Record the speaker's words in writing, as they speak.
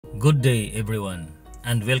Good day everyone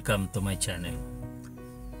and welcome to my channel.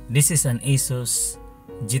 This is an ASUS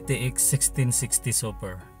GTX 1660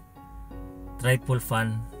 Super triple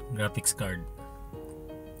fan graphics card.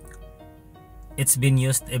 It's been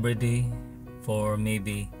used every day for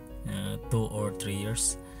maybe 2 or 3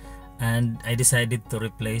 years, and I decided to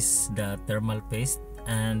replace the thermal paste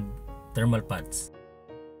and thermal pads.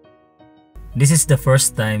 This is the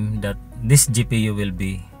first time that this GPU will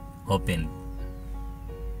be opened.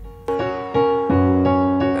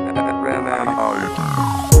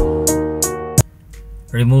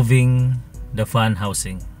 Removing the fan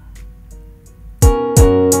housing.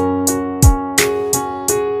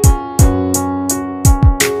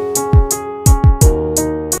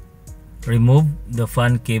 Remove the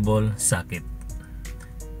fan cable socket.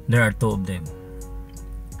 There are 2 of them.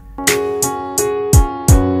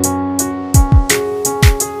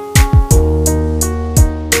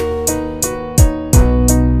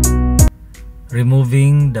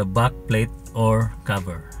 Removing the back plate or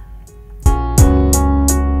cover.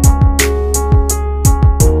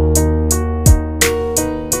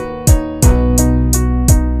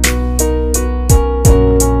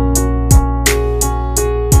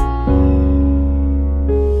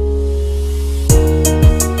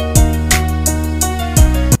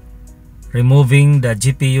 Removing the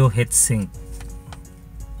GPU heatsink.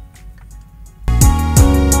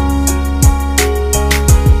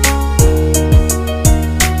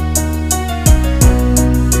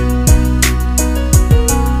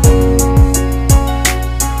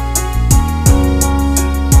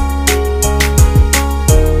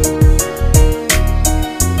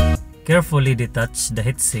 Carefully detach the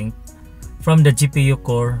heatsink from the GPU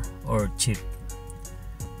core or chip.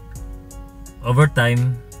 Over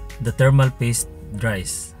time, the thermal paste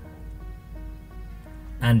dries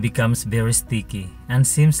and becomes very sticky and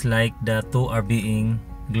seems like the 2 are being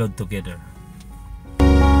glued together.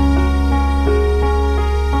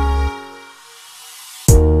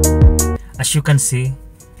 As you can see,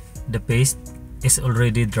 the paste is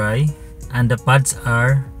already dry and the pads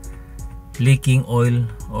are leaking oil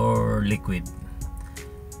or liquid.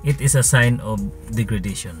 It is a sign of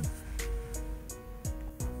degradation.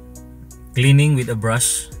 Cleaning with a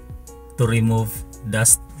brush to remove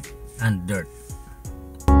dust and dirt.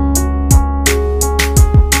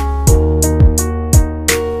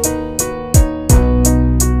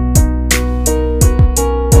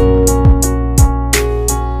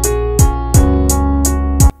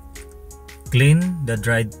 Clean the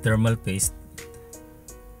dried thermal paste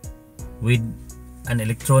with an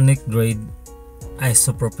electronic grade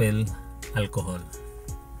isopropyl alcohol.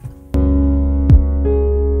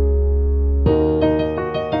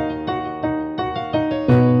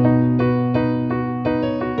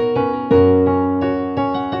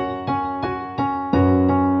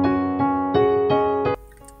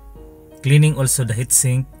 Cleaning also the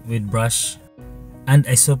heatsink with brush and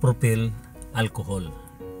isopropyl alcohol.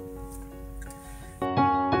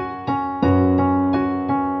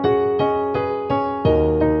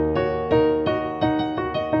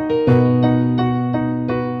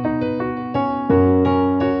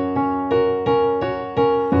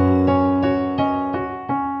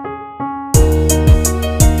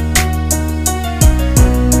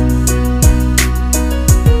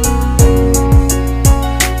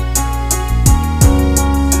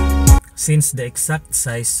 Since the exact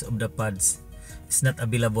size of the pads is not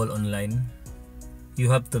available online, you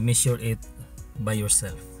have to measure it by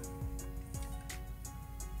yourself.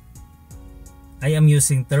 I am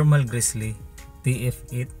using Thermal Grizzly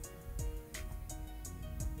TF8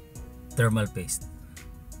 thermal paste.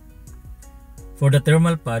 For the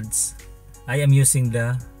thermal pads, I am using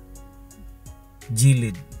the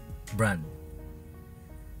G-Lead brand.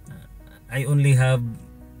 I only have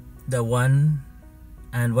the 1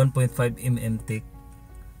 and 1.5 mm thick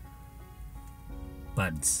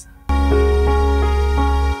pads.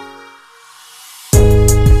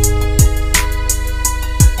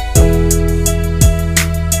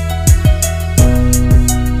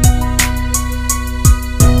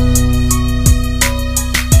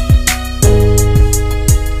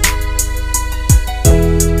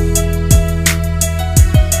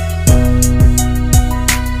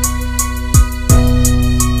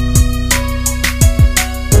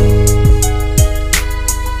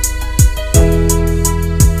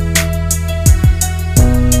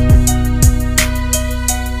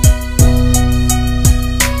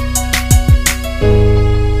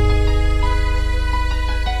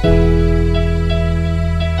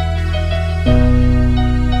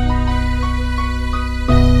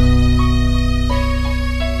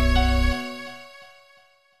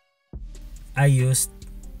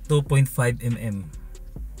 2.5 mm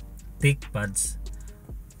thick pads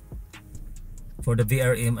for the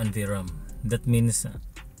VRM and VRAM. That means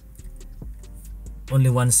only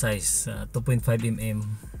one size, 2.5 mm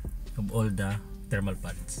of all the thermal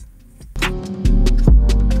pads.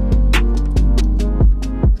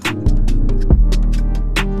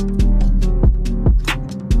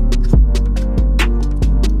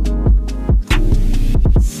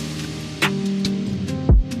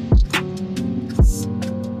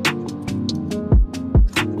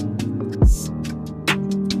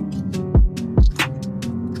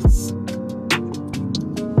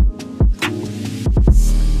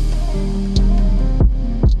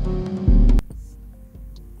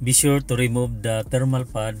 Be sure to remove the thermal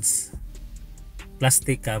pads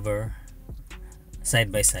plastic cover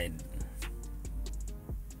side by side.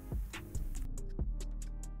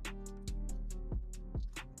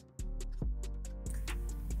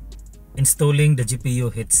 Installing the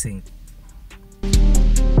GPU heatsink.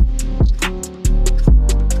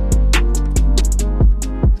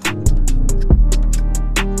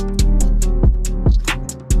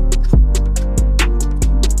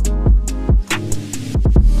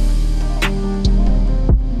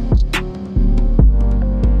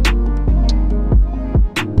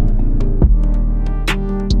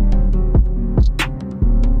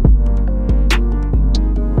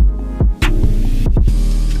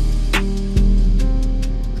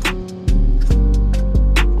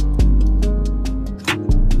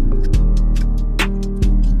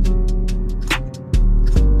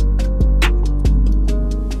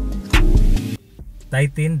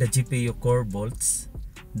 Tighten the GPU core bolts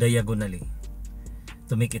diagonally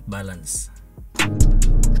to make it balance.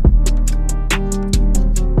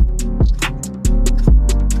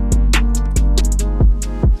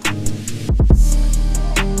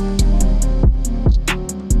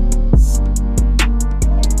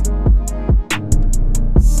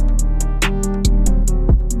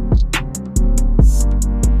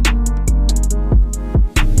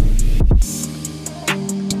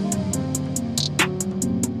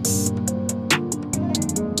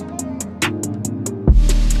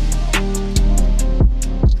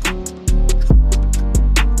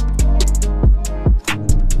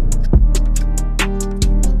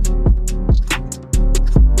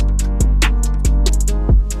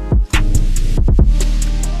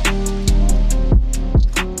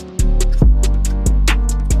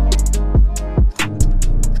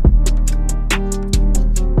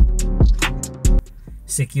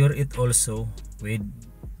 Secure it also with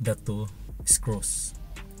the two screws.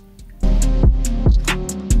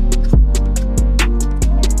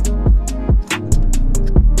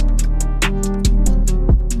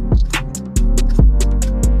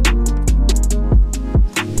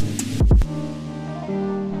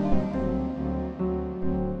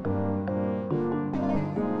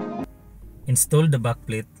 Install the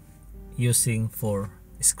backplate using 4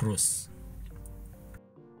 screws.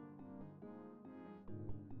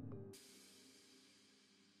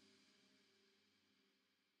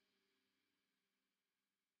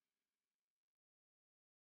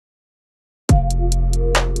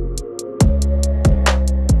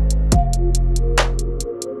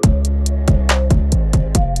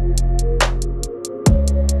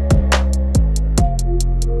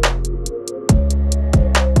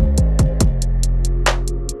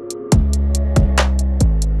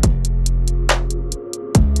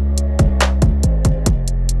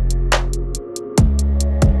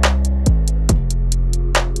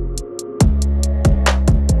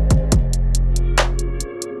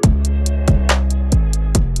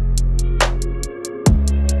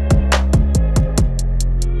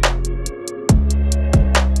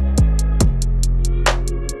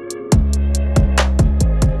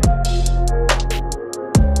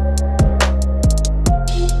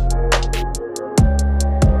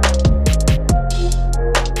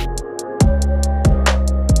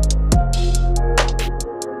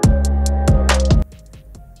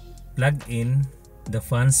 Plug in the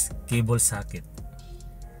fan's cable socket,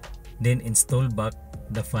 then install back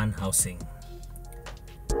the fan housing.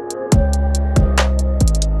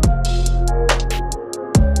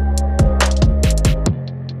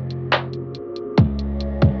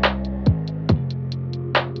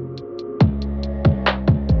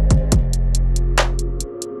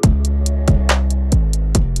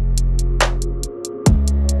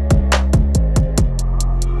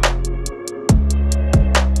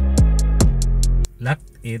 Lock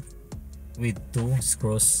it with 2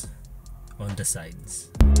 screws on the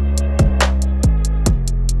sides.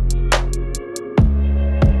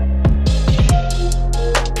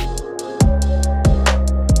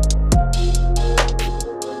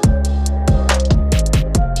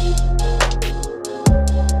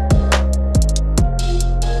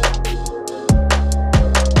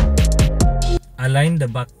 the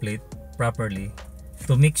back plate properly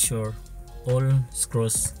to make sure all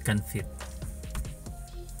screws can fit.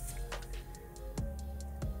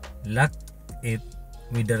 Lock it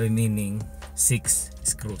with the remaining 6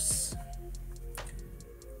 screws.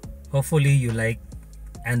 Hopefully you like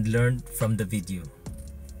and learned from the video.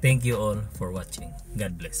 Thank you all for watching.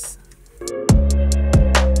 God bless.